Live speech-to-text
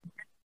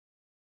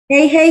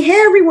Hey,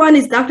 everyone.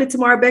 It's Dr.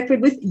 Tamara Beckford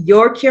with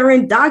Your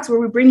Caring Docs, where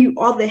we bring you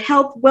all the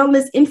health,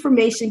 wellness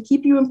information,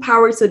 keep you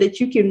empowered so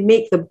that you can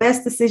make the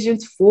best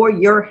decisions for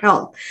your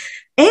health.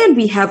 And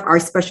we have our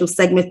special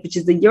segment, which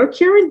is the Your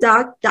Caring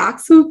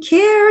Docs Who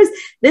Cares?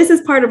 This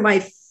is part of my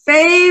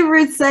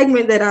favorite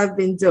segment that I've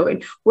been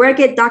doing, where I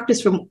get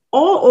doctors from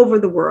all over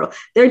the world.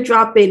 They're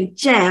dropping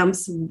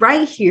gems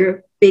right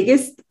here.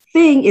 Biggest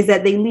thing is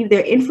that they leave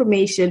their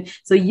information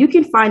so you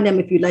can find them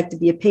if you'd like to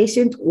be a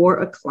patient or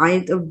a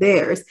client of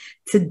theirs.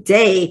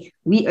 Today,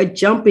 we are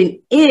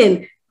jumping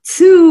in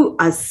to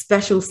a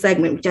special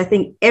segment, which I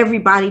think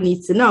everybody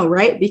needs to know,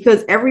 right?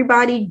 Because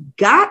everybody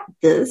got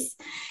this.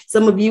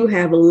 Some of you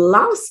have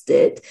lost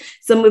it.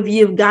 Some of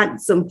you have gotten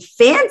some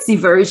fancy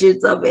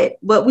versions of it,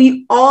 but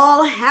we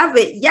all have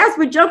it. Yes,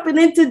 we're jumping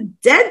into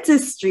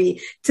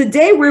dentistry.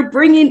 Today, we're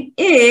bringing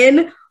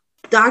in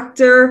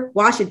Dr.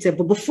 Washington.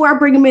 But before I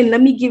bring him in,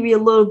 let me give you a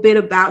little bit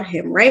about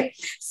him, right?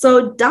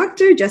 So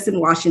Dr.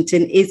 Justin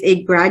Washington is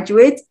a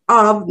graduate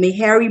of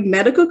Meharry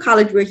Medical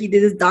College, where he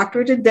did his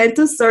doctorate in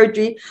dental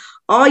surgery.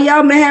 All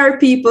y'all Meharry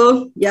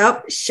people,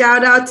 yep,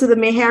 shout out to the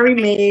Meharry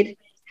Maid,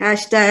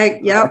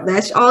 hashtag, yep,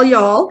 that's all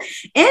y'all.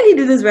 And he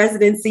did his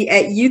residency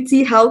at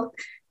UT Health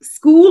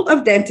School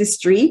of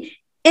Dentistry.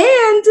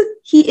 And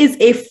he is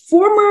a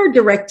former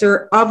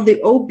director of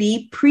the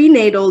OB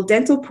prenatal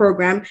dental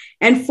program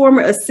and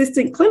former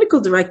assistant clinical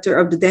director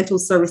of the dental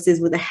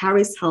services with the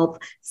Harris Health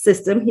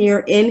System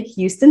here in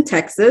Houston,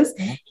 Texas.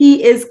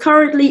 He is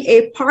currently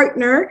a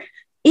partner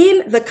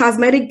in the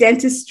Cosmetic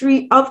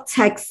Dentistry of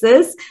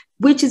Texas,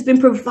 which has been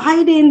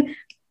providing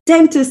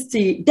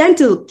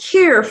dental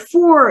care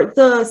for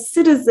the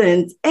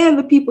citizens and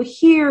the people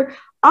here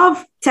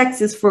of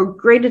Texas for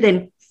greater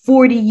than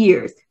 40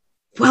 years.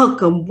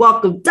 Welcome,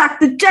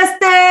 Dr. Justin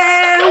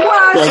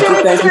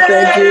Washington.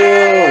 Thank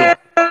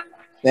you.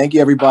 Thank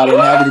you, everybody. I'm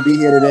happy to be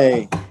here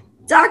today.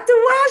 Dr.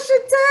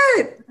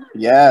 Washington.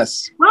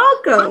 Yes.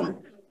 Welcome.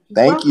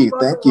 Thank you.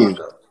 All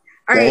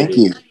right. Thank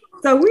you.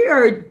 So we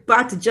are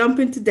about to jump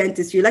into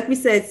dentistry. Like we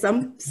said,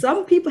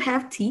 some people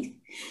have teeth.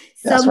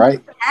 That's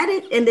right. Had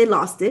it and they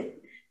lost it.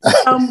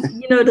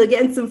 They're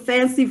getting some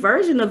fancy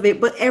version of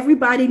it, but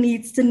everybody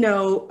needs to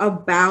know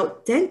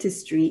about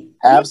dentistry.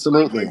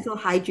 Absolutely. Dental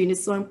hygiene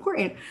is so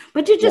important,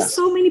 but there's just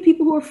so many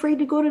people who are afraid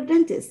to go to the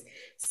dentist.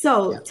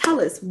 So tell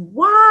us,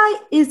 why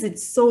is it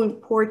so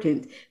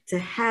important to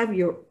have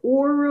your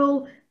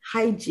oral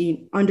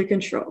hygiene under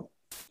control?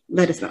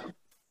 Let us know.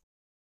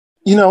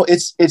 You know,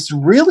 it's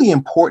really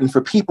important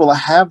for people to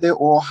have their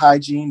oral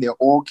hygiene, their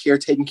oral care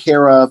taken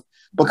care of,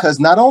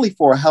 because not only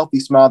for a healthy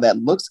smile that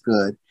looks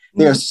good,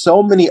 there are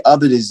so many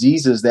other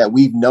diseases that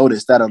we've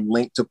noticed that are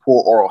linked to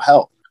poor oral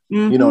health,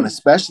 and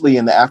especially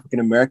in the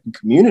African-American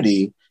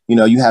community,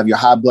 you have your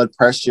high blood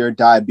pressure,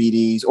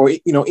 diabetes, or,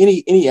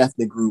 any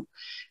ethnic group.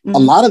 A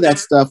lot of that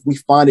stuff, we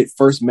find it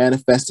first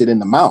manifested in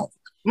the mouth.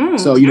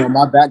 So,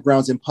 my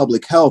background's in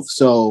public health.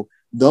 So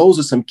those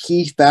are some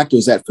key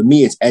factors that for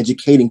me, it's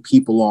educating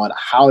people on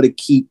how to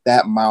keep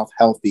that mouth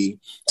healthy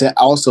to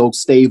also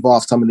stave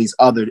off some of these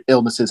other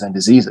illnesses and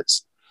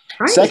diseases.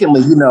 Right.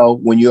 Secondly,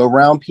 when you're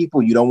around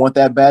people, you don't want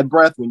that bad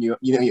breath when you're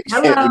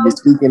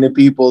speaking to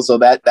people. So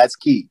that's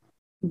key.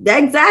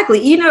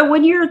 Exactly.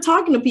 When you're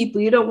talking to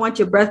people, you don't want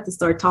your breath to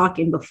start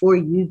talking before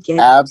you get.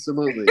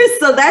 Absolutely.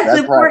 So that's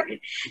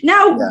important. Right.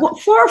 Now,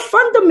 for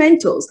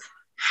fundamentals,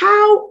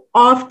 how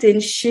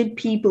often should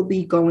people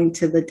be going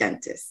to the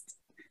dentist?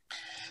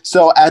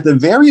 So at the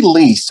very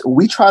least,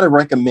 we try to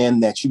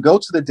recommend that you go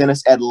to the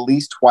dentist at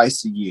least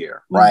twice a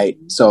year, right?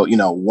 So,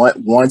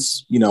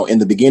 once, in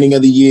the beginning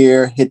of the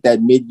year, hit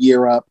that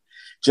mid-year up,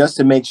 just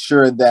to make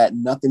sure that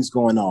nothing's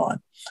going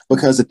on.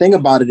 Because the thing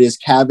about it is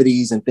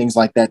cavities and things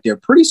like that, they're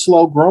pretty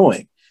slow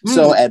growing.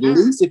 So at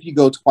least if you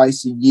go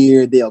twice a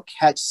year, they'll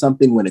catch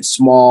something when it's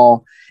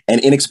small and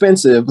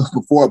inexpensive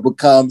before it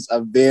becomes a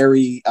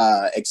very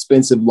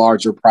expensive,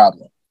 larger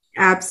problem.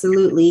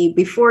 Absolutely.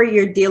 Before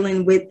you're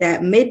dealing with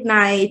that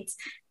midnight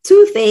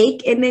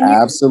toothache and then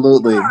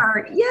absolutely.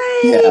 Yay.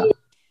 Yeah.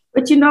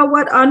 But you know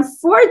what?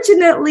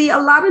 Unfortunately, a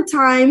lot of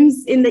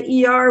times in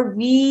the ER,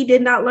 we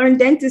did not learn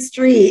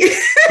dentistry.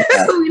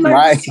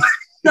 Right.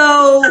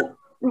 So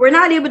we're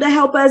not able to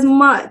help as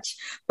much.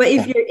 But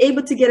if you're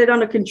able to get it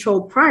under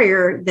control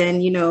prior,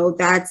 then,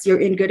 you're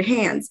in good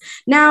hands.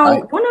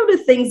 Now, one of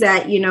the things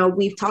that,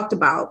 we've talked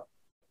about,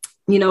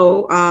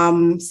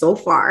 so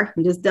far,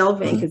 I'm just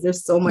delving because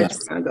there's so much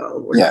we're gonna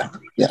go.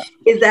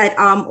 Is that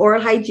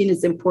oral hygiene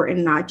is important,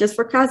 not just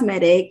for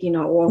cosmetic,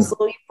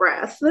 also your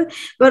breath,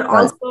 but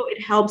also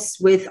it helps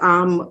with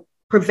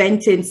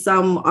preventing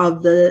some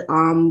of the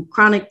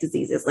chronic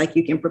diseases, like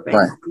you can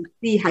prevent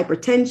the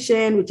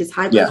hypertension, which is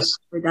high blood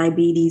pressure,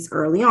 diabetes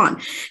early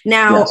on.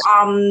 Now,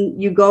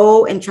 you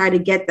go and try to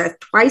get that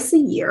twice a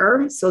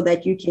year so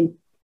that you can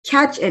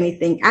catch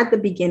anything at the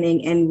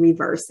beginning and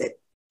reverse it.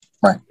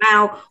 Right.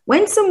 Now,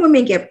 when some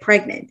women get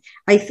pregnant,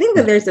 I think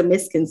that there's a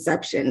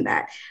misconception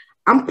that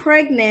I'm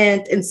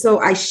pregnant and so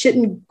I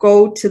shouldn't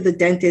go to the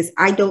dentist.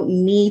 I don't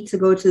need to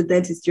go to the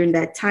dentist during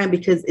that time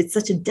because it's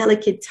such a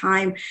delicate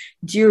time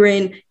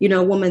during,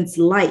 a woman's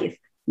life.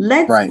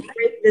 Let's Right.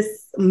 break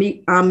this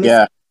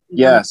Yeah.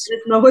 Yes.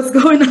 let's know what's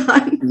going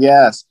on.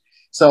 Yes.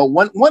 So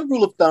one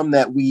rule of thumb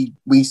that we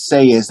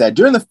say is that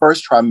during the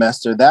first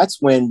trimester,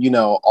 that's when,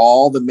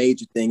 all the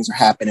major things are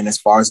happening as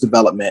far as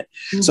development.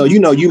 Mm-hmm. So,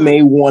 you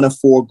may want to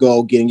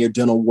forego getting your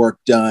dental work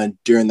done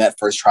during that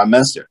first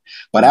trimester.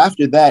 But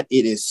after that,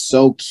 it is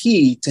so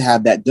key to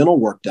have that dental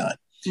work done.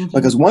 Mm-hmm.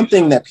 Because one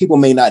thing that people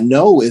may not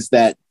know is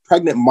that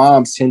pregnant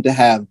moms tend to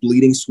have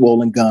bleeding,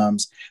 swollen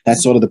gums.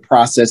 That's sort of the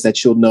process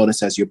that you'll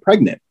notice as you're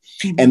pregnant.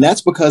 Mm-hmm. And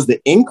that's because the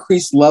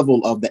increased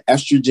level of the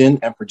estrogen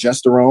and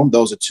progesterone,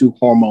 those are two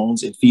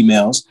hormones in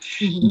females,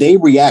 mm-hmm. they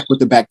react with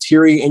the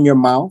bacteria in your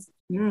mouth,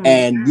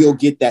 and you'll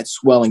get that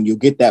swelling, you'll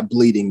get that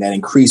bleeding, that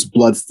increased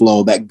blood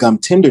flow, that gum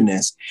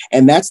tenderness.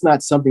 And that's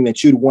not something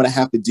that you'd want to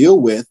have to deal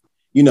with,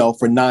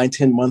 for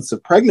 9-10 months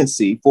of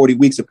pregnancy, 40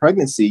 weeks of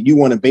pregnancy. You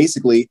want to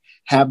basically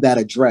have that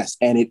addressed.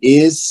 And it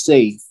is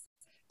safe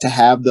to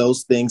have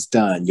those things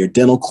done. Your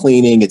dental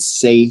cleaning, it's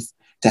safe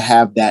to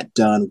have that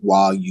done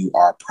while you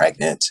are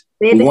pregnant.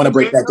 We want to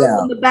break that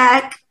down. In the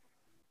back.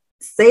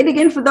 Say it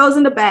again for those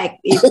in the back.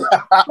 If you're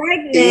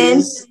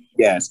pregnant.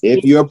 Yes,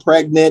 if you're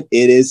pregnant,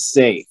 it is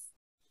safe,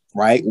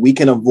 right? We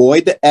can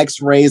avoid the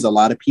x-rays. A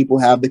lot of people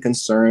have the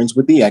concerns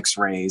with the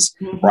x-rays,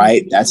 mm-hmm.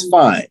 right? That's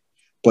fine.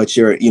 But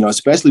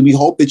especially we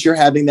hope that you're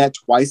having that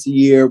twice a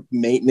year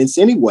maintenance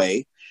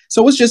anyway.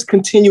 So it's just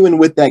continuing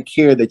with that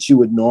care that you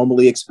would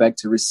normally expect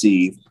to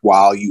receive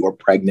while you are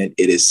pregnant.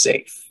 It is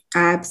safe.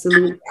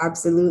 Absolutely.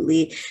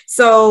 Absolutely.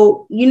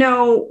 So,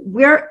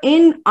 we're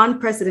in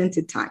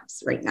unprecedented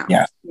times right now.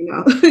 Yeah.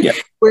 Yeah.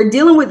 We're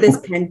dealing with this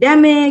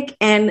pandemic,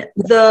 and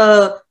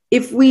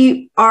if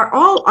we are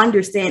all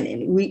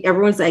understanding,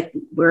 everyone's like,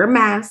 wear a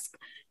mask,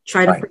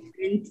 try to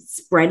prevent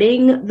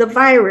spreading the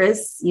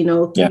virus, through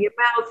your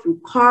mouth,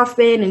 through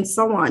coughing and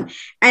so on.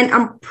 And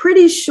I'm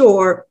pretty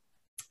sure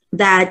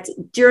that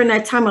during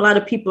that time, a lot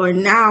of people are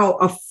now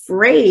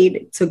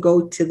afraid to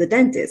go to the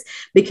dentist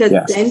because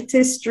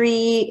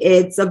dentistry,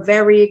 it's a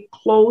very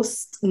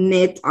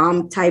close-knit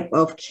type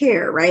of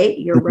care, right?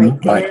 You're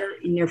right there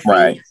in your face.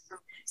 Right.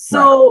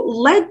 So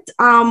let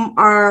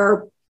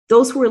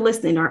those who are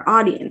listening, our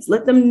audience,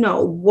 let them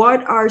know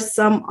what are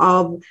some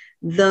of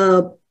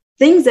the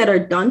things that are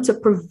done to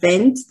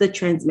prevent the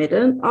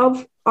transmission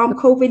of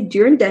COVID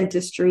during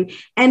dentistry,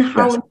 and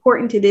how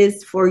important it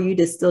is for you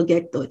to still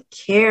get the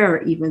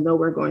care, even though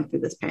we're going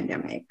through this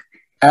pandemic.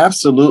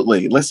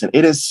 Absolutely. Listen,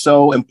 it is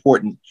so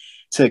important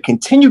to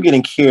continue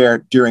getting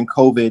care during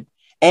COVID.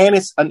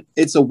 And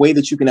it's a way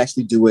that you can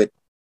actually do it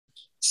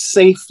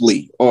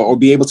safely or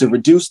be able to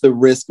reduce the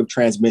risk of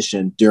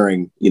transmission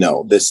during,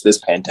 this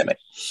pandemic.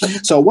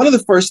 So one of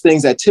the first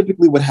things that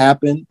typically would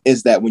happen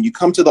is that when you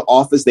come to the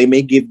office, they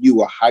may give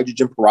you a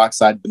hydrogen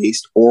peroxide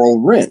based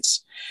oral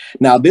rinse.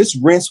 Now, this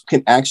rinse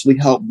can actually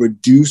help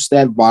reduce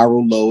that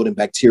viral load and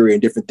bacteria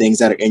and different things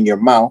that are in your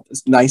mouth.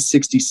 It's a nice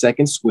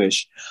 60-second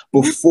swish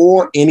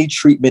before any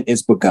treatment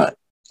is begun,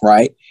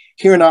 right?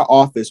 Here in our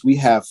office, we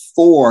have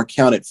four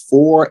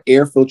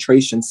air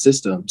filtration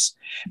systems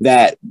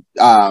that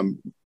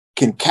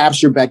can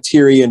capture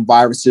bacteria and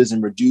viruses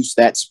and reduce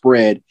that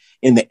spread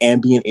in the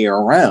ambient air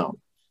around.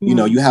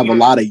 You have a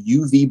lot of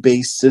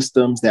UV-based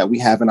systems that we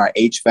have in our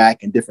HVAC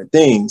and different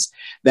things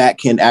that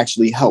can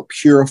actually help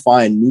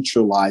purify and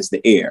neutralize the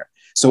air.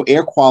 So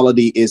air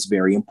quality is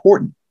very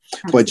important.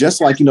 But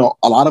just like,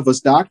 a lot of us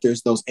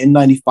doctors, those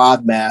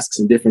N95 masks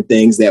and different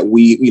things that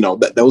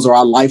those are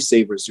our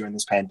lifesavers during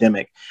this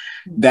pandemic.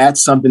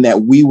 That's something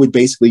that we would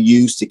basically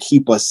use to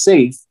keep us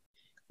safe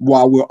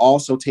while we're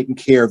also taking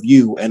care of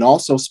you, and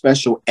also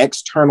special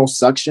external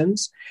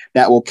suctions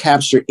that will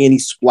capture any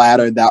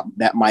splatter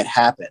that might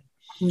happen.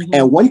 Mm-hmm.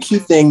 And one key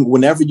thing,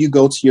 whenever you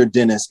go to your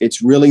dentist,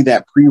 it's really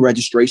that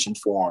pre-registration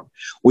form.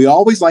 We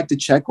always like to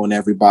check on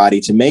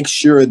everybody to make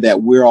sure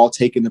that we're all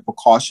taking the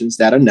precautions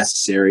that are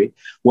necessary,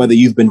 whether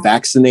you've been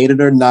vaccinated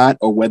or not,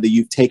 or whether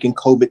you've taken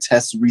COVID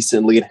tests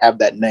recently and have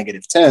that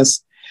negative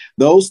test.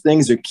 Those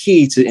things are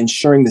key to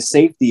ensuring the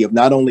safety of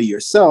not only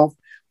yourself,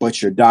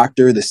 but your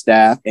doctor, the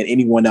staff, and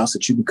anyone else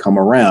that you can come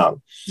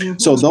around. Mm-hmm.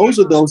 So those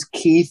are those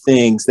key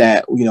things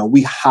that,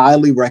 we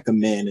highly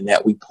recommend and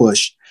that we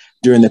push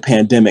during the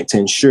pandemic to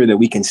ensure that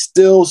we can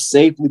still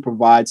safely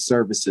provide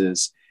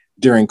services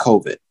during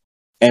COVID.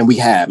 And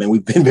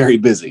we've been very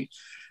busy.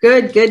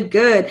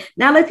 Good.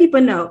 Now let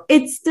people know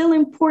it's still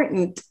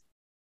important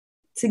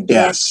to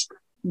get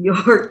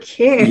your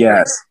care.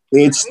 Yes,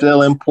 it's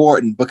still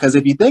important, because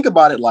if you think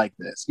about it like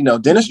this,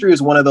 dentistry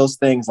is one of those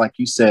things, like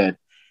you said,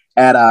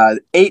 at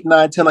 8,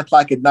 9, 10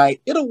 o'clock at night,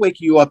 it'll wake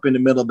you up in the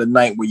middle of the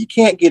night where you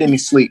can't get any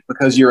sleep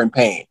because you're in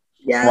pain.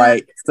 Yeah.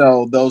 Right.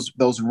 So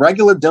those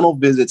regular dental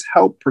visits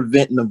help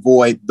prevent and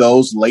avoid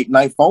those late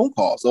night phone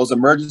calls, those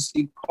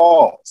emergency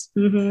calls.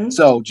 Mm-hmm.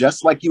 So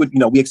just like you would,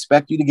 we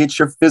expect you to get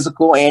your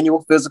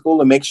annual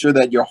physical, and make sure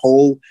that your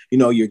whole,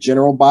 your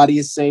general body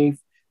is safe.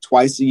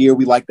 Twice a year,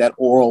 we like that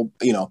oral,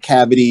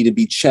 cavity to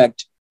be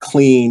checked,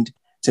 cleaned,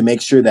 to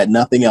make sure that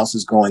nothing else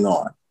is going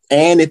on.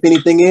 And if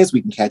anything is,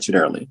 we can catch it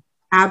early.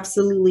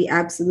 Absolutely.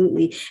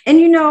 Absolutely. And,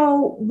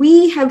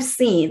 we have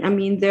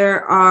seen,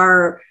 there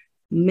are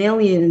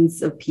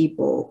millions of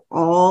people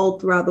all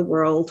throughout the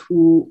world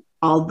who,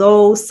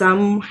 although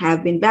some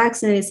have been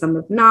vaccinated, some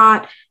have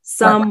not,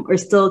 some are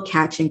still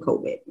catching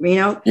COVID, you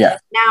know? Yeah.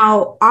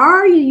 Now,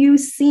 are you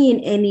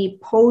seeing any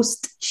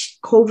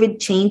post-COVID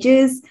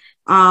changes?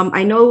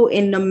 I know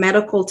in the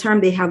medical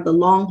term, they have the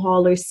long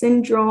hauler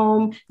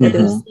syndrome that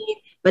they're seeing,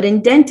 but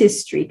in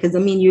dentistry, because I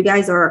mean, you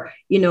guys are,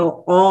 you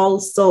know,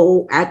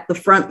 also at the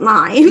front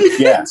line.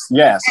 Yes.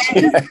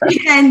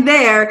 and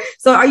there.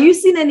 So are you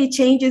seeing any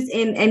changes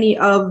in any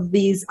of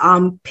these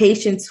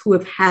patients who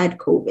have had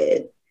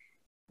COVID?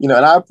 You know,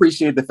 and I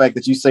appreciate the fact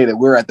that you say that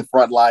we're at the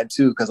front line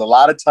too, because a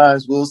lot of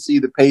times we'll see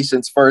the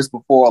patients first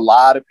before a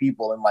lot of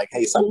people and like,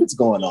 hey, something's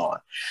going on.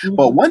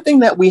 But one thing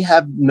that we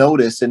have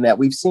noticed and that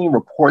we've seen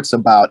reports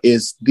about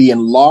is the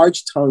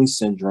enlarged tongue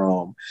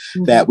syndrome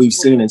that we've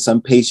seen in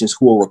some patients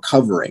who are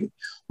recovering.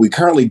 We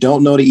currently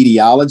don't know the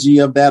etiology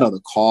of that or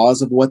the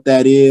cause of what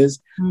that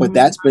is, but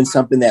that's been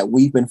something that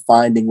we've been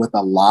finding with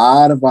a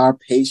lot of our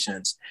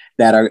patients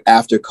that are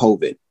after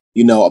COVID.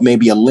 You know,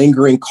 maybe a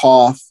lingering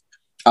cough,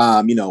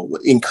 you know,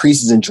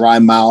 increases in dry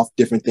mouth,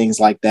 different things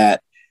like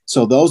that.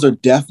 So those are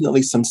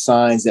definitely some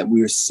signs that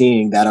we are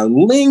seeing that are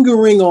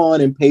lingering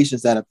on in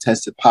patients that have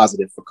tested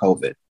positive for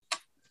COVID.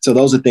 So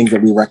those are things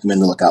that we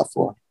recommend to look out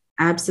for.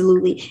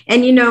 Absolutely.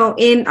 And, you know,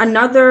 in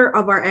another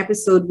of our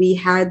episode, we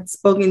had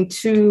spoken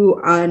to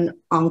an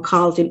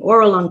oncologist, an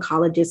oral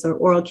oncologist or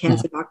oral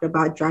cancer doctor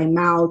about dry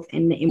mouth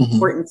and the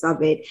importance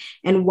of it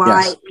and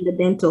why in the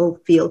dental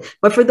field.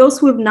 But for those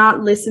who have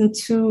not listened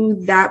to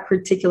that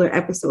particular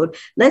episode,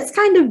 let's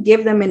kind of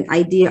give them an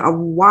idea of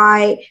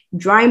why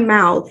dry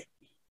mouth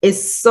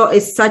is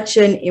such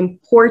an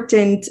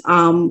important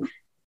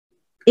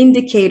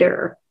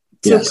indicator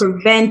to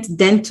prevent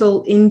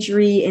dental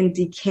injury and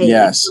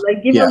decay. So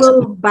like give a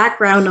little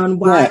background on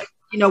why,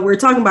 you know, we're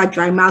talking about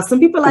dry mouth. Some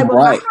people are like,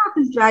 well, my mouth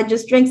is dry,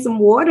 just drink some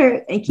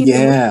water and keep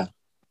it.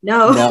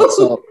 No.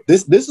 So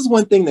this is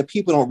one thing that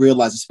people don't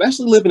realize,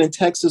 especially living in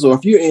Texas, or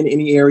if you're in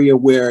any area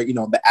where, you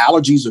know, the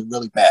allergies are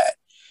really bad.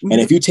 And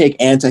if you take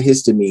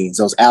antihistamines,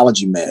 those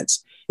allergy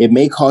meds, it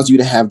may cause you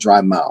to have dry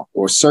mouth,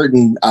 or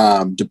certain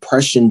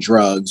depression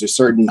drugs or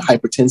certain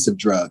hypertensive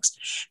drugs.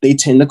 They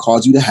tend to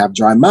cause you to have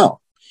dry mouth.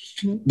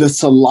 The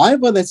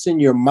saliva that's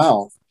in your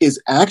mouth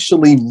is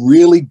actually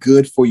really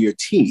good for your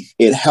teeth.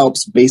 It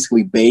helps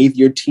basically bathe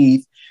your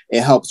teeth.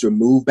 It helps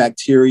remove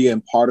bacteria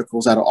and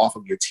particles that are off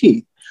of your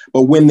teeth.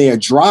 But when they are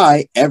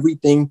dry,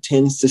 everything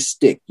tends to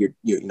stick. Your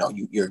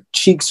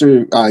cheeks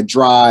are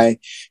dry,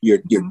 your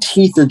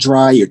teeth are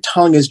dry, your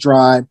tongue is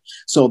dry.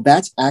 So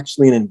that's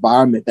actually an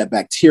environment that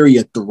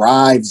bacteria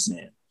thrives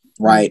in,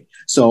 right?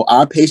 So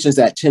our patients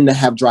that tend to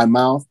have dry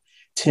mouth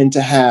tend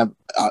to have,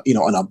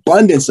 an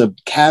abundance of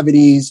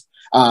cavities.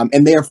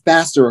 And they are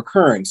faster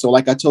occurring. So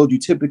like I told you,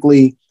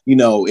 typically, you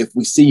know, if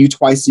we see you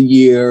twice a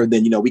year,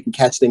 then, you know, we can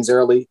catch things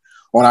early.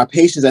 On our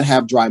patients that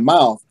have dry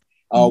mouth,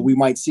 we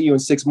might see you in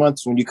 6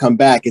 months. When you come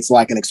back, it's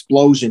like an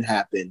explosion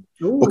happened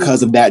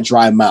because of that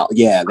dry mouth.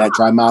 Yeah, that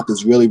dry mouth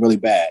is really, really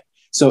bad.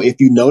 So if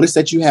you notice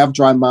that you have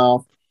dry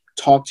mouth,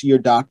 talk to your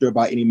doctor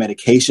about any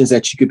medications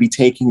that you could be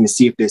taking to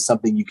see if there's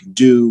something you can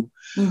do.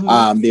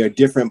 There are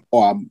different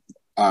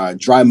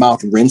dry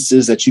mouth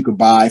rinses that you could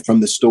buy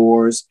from the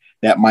stores.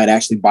 That might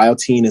actually,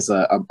 Biotene is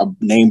a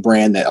name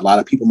brand that a lot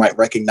of people might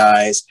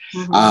recognize,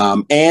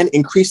 and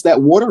increase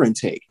that water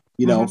intake.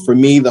 You know, for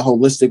me, the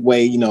holistic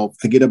way, you know,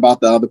 forget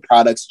about the other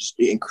products, just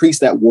increase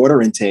that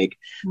water intake.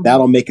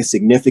 That'll make a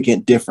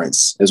significant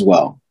difference as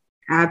well.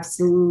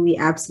 Absolutely.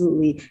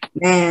 Absolutely.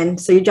 Man,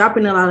 so you're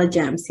dropping a lot of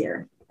gems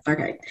here.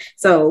 Okay.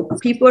 So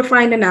people are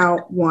finding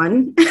out,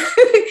 one,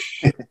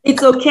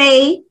 it's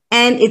okay.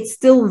 And it's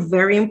still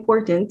very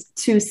important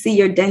to see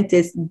your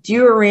dentist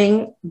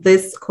during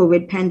this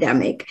COVID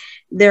pandemic.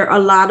 There are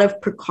a lot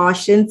of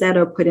precautions that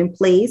are put in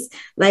place,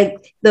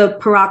 like the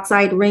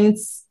peroxide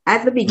rinse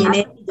at the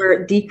beginning.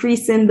 We're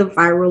decreasing the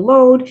viral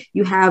load.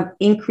 You have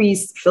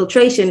increased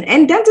filtration,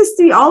 and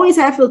dentistry always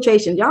have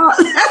filtration, y'all.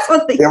 That's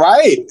what they. You're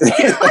right.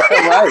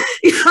 Right.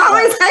 You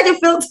always had your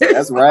filter.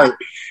 That's right.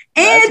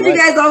 And you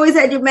guys always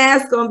had your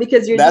mask on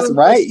because you're. That's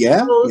right.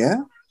 Yeah.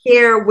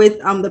 Care with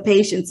the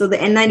patient. So the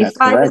N95 is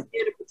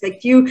there to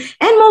protect you.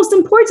 And most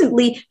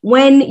importantly,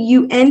 when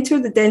you enter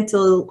the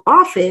dental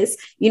office,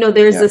 you know,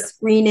 there's a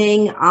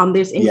screening,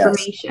 there's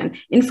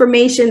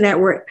information that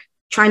we're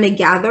trying to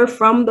gather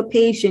from the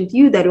patient,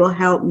 that will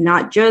help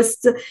not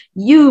just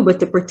you,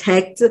 but to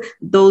protect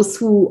those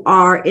who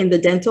are in the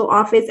dental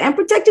office and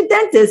protect your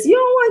dentist. You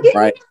don't want to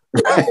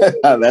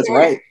get That's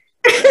right.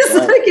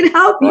 So it can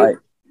help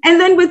you. And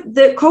then with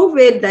the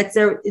COVID,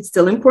 it's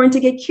still important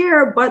to get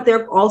care, but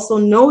they've also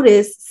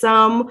noticed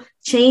some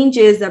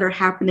changes that are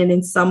happening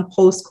in some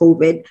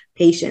post-COVID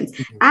patients.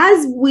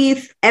 As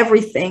with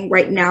everything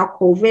right now,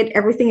 COVID,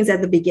 everything is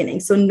at the beginning.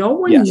 So no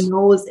one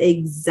knows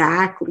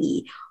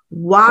exactly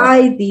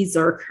why these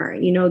are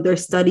occurring. You know,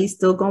 there's studies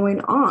still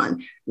going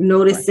on,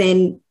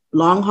 noticing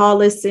long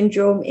hauler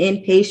syndrome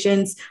in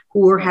patients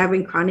who are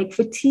having chronic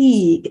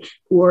fatigue,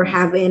 who are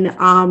having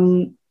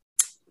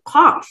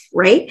cough,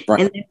 right?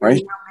 Right. And then Right.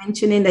 you're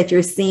mentioning that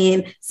you're seeing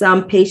some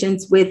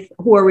patients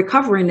who are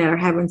recovering that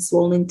are having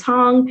swollen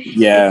tongue.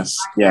 Yes.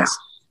 Yes.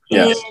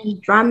 Yes.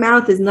 And dry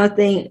mouth is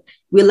nothing.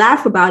 We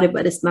laugh about it,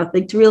 but it's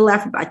nothing to really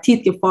laugh about.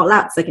 Teeth can fall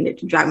out secondary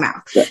to dry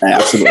mouth.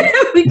 Absolutely.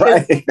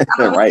 Because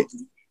Right. Right.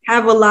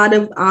 have a lot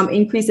of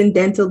increase in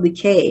dental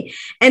decay.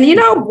 And, you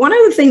know, one of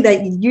the things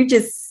that you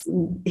just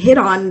hit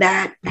on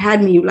that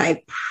had me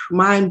like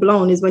mind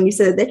blown is when you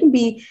said they can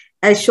be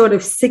as short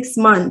of 6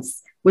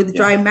 months with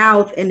dry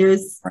mouth, and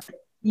there's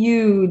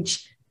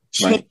huge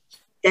change,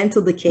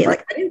 dental decay.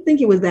 Like, I didn't think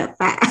it was that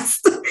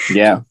fast.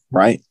 Yeah.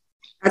 Right.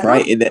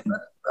 Right.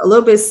 A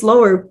little bit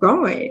slower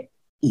going.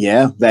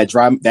 Yeah, that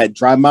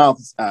dry mouth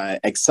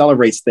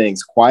accelerates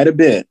things quite a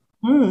bit.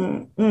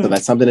 So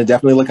that's something to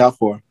definitely look out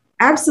for.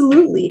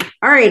 Absolutely.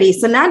 All righty.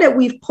 So now that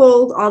we've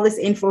pulled all this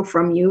info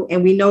from you,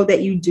 and we know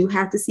that you do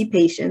have to see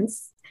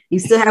patients, you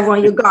still have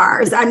on your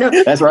guards. I know.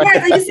 That's right.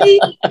 Yeah, so you see,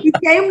 you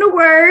came to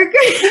work.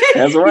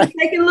 That's right.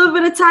 You're taking a little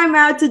bit of time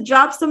out to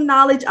drop some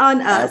knowledge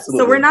on us. Absolutely.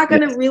 So we're not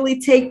going to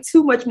really take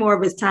too much more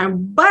of his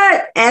time.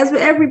 But as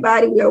with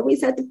everybody, we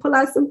always have to pull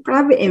out some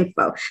private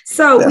info.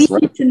 So we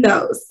need to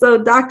know.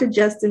 So Dr.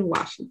 Justin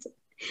Washington,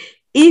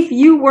 if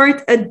you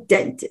weren't a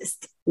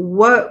dentist,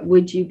 what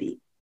would you be?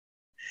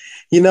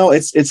 You know,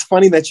 it's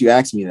funny that you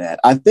asked me that.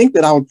 I think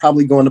that I would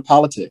probably go into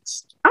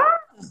politics.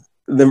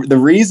 The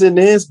reason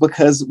is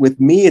because with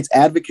me, it's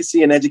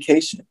advocacy and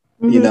education,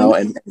 you know,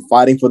 and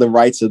fighting for the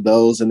rights of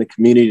those in the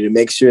community to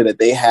make sure that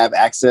they have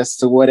access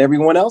to what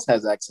everyone else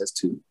has access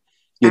to,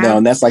 you know,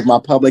 and that's like my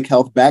public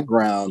health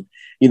background.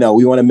 You know,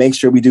 we want to make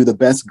sure we do the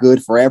best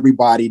good for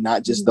everybody,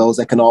 not just those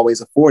that can always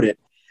afford it.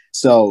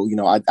 So, you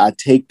know, I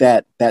take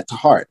that to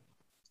heart.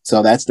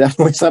 So that's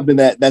definitely something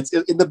that's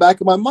in the back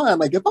of my mind.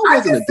 Like if I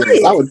wasn't a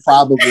dentist, I would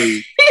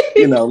probably,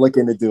 you know, look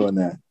into doing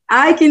that.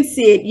 I can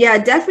see it. Yeah,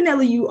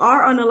 definitely. You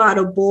are on a lot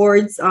of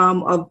boards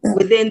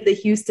within the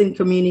Houston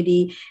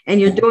community, and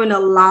you're doing a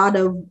lot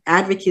of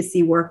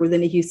advocacy work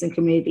within the Houston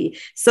community.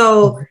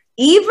 So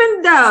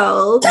even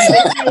though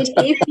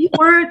if you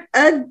weren't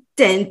a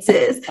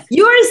dentist,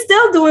 you are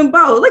still doing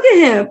both. Look at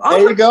him. Oh,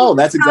 there you go.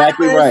 That's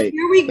exactly right.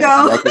 Here we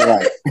go. Exactly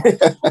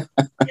right.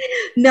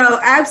 No,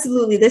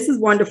 absolutely. This is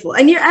wonderful.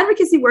 And your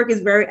advocacy work is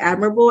very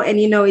admirable,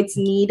 and, you know, it's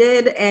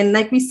needed. And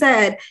like we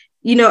said,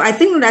 you know, I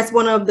think that's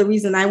one of the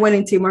reasons I went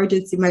into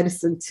emergency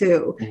medicine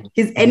too,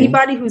 because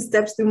anybody who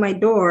steps through my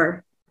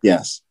door,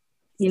 yes,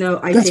 you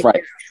know, I that's take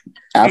right.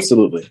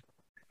 Absolutely. And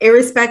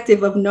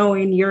irrespective of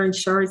knowing your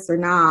insurance or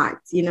not,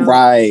 you know,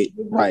 right.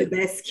 The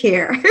best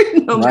care.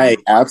 Right.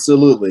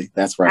 Absolutely.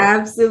 That's right.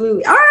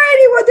 Absolutely. All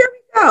righty. Well, there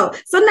we go.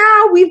 So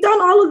now we've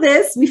done all of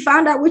this. We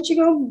found out what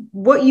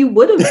you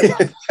would have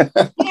done.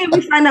 And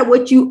we find out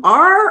what you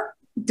are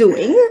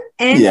doing,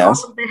 and all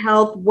of the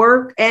health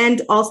work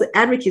and also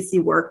advocacy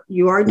work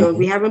you are doing.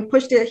 We haven't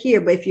pushed it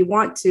here, but if you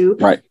want to,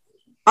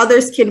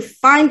 others can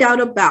find out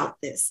about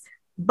this.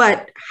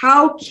 But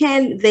how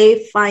can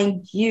they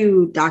find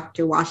you,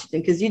 Dr.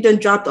 Washington? Because you done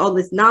dropped all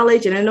this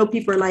knowledge, and I know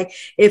people are like,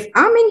 if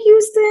I'm in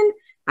Houston,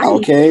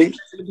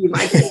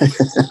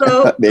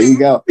 so there you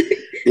go.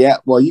 Yeah,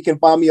 well, you can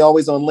find me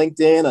always on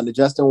LinkedIn under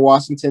Justin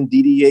Washington,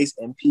 DDH,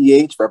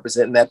 MPH,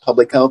 representing that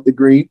public health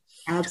degree.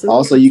 Absolutely.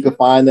 Also, you can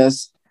find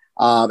us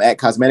at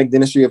Cosmetic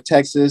Dentistry of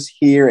Texas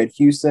here at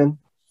Houston.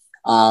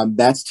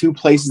 That's 2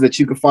 places that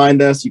you can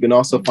find us. You can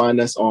also find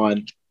us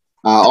on,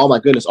 all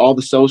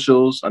the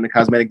socials under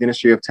Cosmetic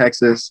Dentistry of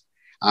Texas.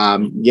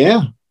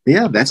 Yeah,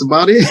 that's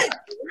about it.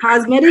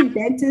 Cosmetic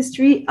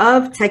Dentistry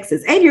of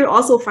Texas. And you'll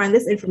also find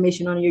this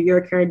information on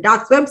your Caring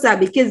Docs website,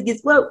 because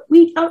guess what?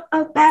 We are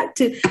about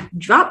to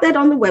drop that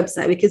on the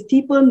website because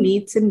people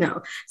need to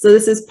know. So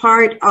this is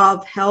part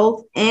of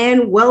health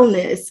and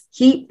wellness.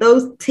 Keep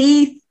those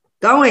teeth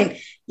going.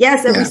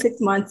 Yes, every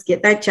 6 months,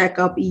 get that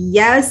checkup.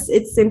 Yes,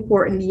 it's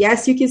important.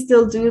 Yes, you can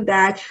still do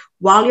that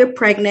while you're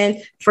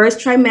pregnant. First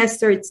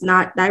trimester, it's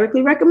not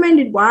directly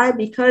recommended. Why?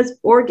 Because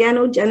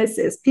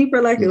organogenesis. People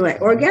are like,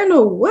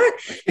 organo, what?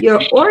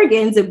 Your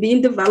organs are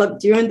being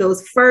developed during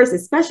those first,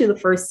 especially the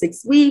first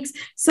 6 weeks.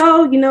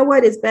 So you know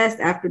what? It's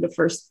best after the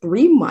first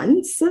 3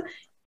 months,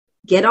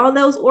 get all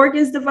those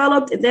organs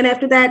developed. And then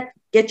after that,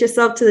 get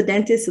yourself to the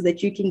dentist so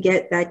that you can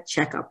get that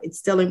checkup. It's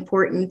still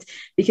important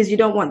because you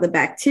don't want the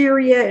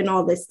bacteria and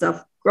all this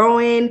stuff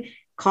growing,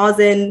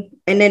 causing,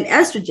 and then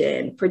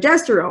estrogen,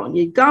 progesterone,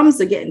 your gums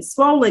are getting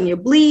swollen, you're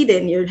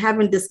bleeding, you're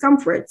having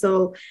discomfort.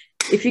 So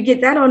if you get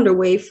that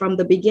underway from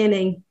the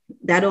beginning,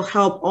 that'll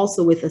help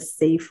also with a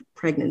safe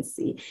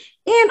pregnancy.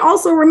 And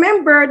also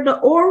remember the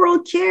oral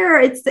care,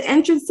 it's the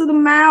entrance to the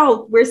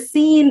mouth. We're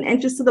seeing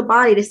entrance to the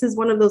body. This is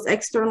one of those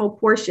external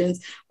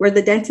portions where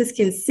the dentist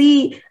can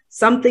see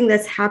something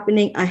that's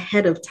happening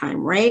ahead of time,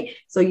 right?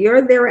 So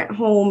you're there at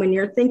home and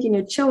you're thinking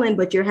you're chilling,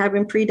 but you're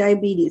having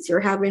pre-diabetes, you're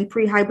having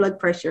pre-high blood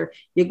pressure.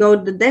 You go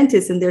to the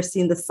dentist and they're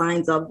seeing the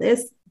signs of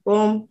this.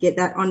 boom, get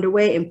that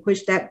underway and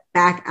push that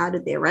back out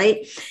of there,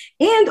 right?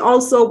 And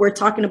also, we're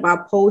talking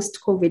about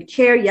post-COVID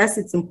care. Yes,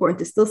 it's important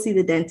to still see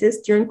the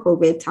dentist during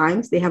COVID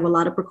times. They have a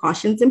lot of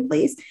precautions in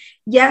place.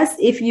 Yes,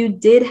 if you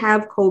did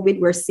have COVID,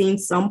 we're seeing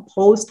some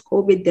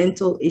post-COVID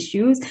dental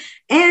issues,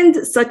 and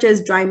such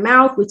as dry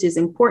mouth, which is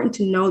important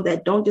to know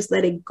that don't just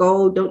let it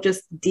go. Don't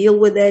just deal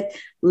with it.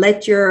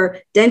 Let your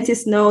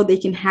dentist know. They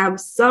can have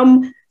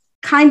some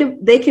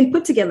they can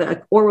put together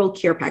an oral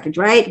care package,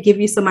 right? Give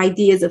you some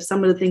ideas of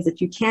some of the things that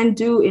you can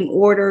do in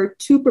order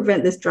to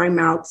prevent this dry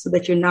mouth so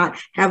that you're not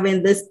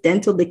having this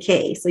dental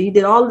decay. So you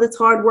did all of this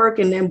hard work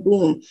and then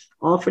boom,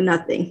 all for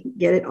nothing.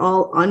 Get it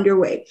all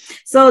underway.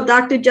 So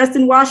Dr.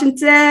 Justin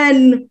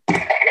Washington.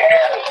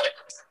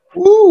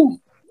 Woo!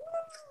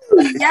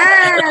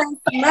 Yes,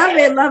 love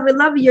it, love it,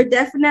 love it. You're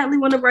definitely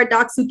one of our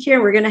docs who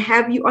care. We're going to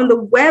have you on the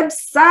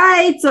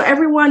website. So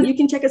everyone, you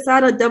can check us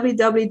out at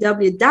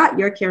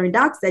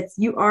www.yourcaringdocs. That's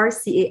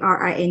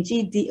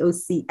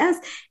URCARINGDOCS.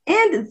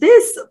 And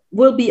this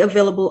will be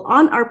available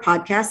on our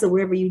podcast. So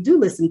wherever you do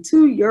listen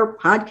to your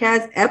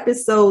podcast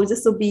episodes,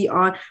 this will be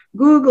on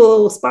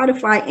Google,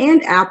 Spotify,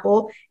 and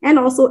Apple, and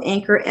also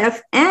Anchor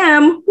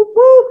FM.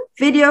 Woo-hoo.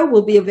 Video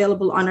will be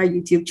available on our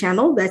YouTube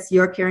channel. That's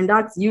Your Caring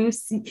Docs,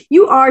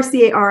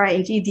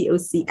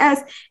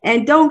 URCARINGDOCS.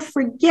 And don't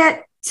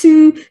forget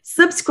to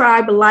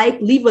subscribe,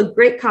 like, leave a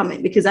great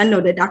comment, because I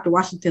know that Dr.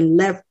 Washington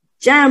left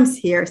gems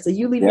here. So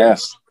you leave a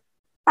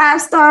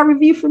 5-star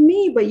review for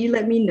me, but you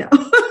let me know.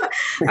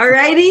 All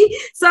righty.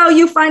 So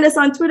you find us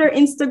on Twitter,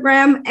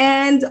 Instagram,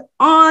 and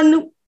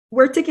on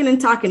We're Ticking and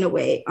Talking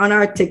Away on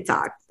our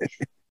TikTok.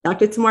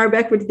 Dr. Tamar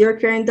Beck with Your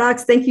Caring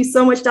Docs. Thank you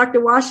so much,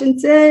 Dr.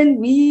 Washington.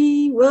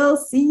 We will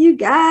see you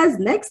guys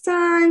next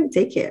time.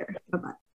 Take care. Bye-bye.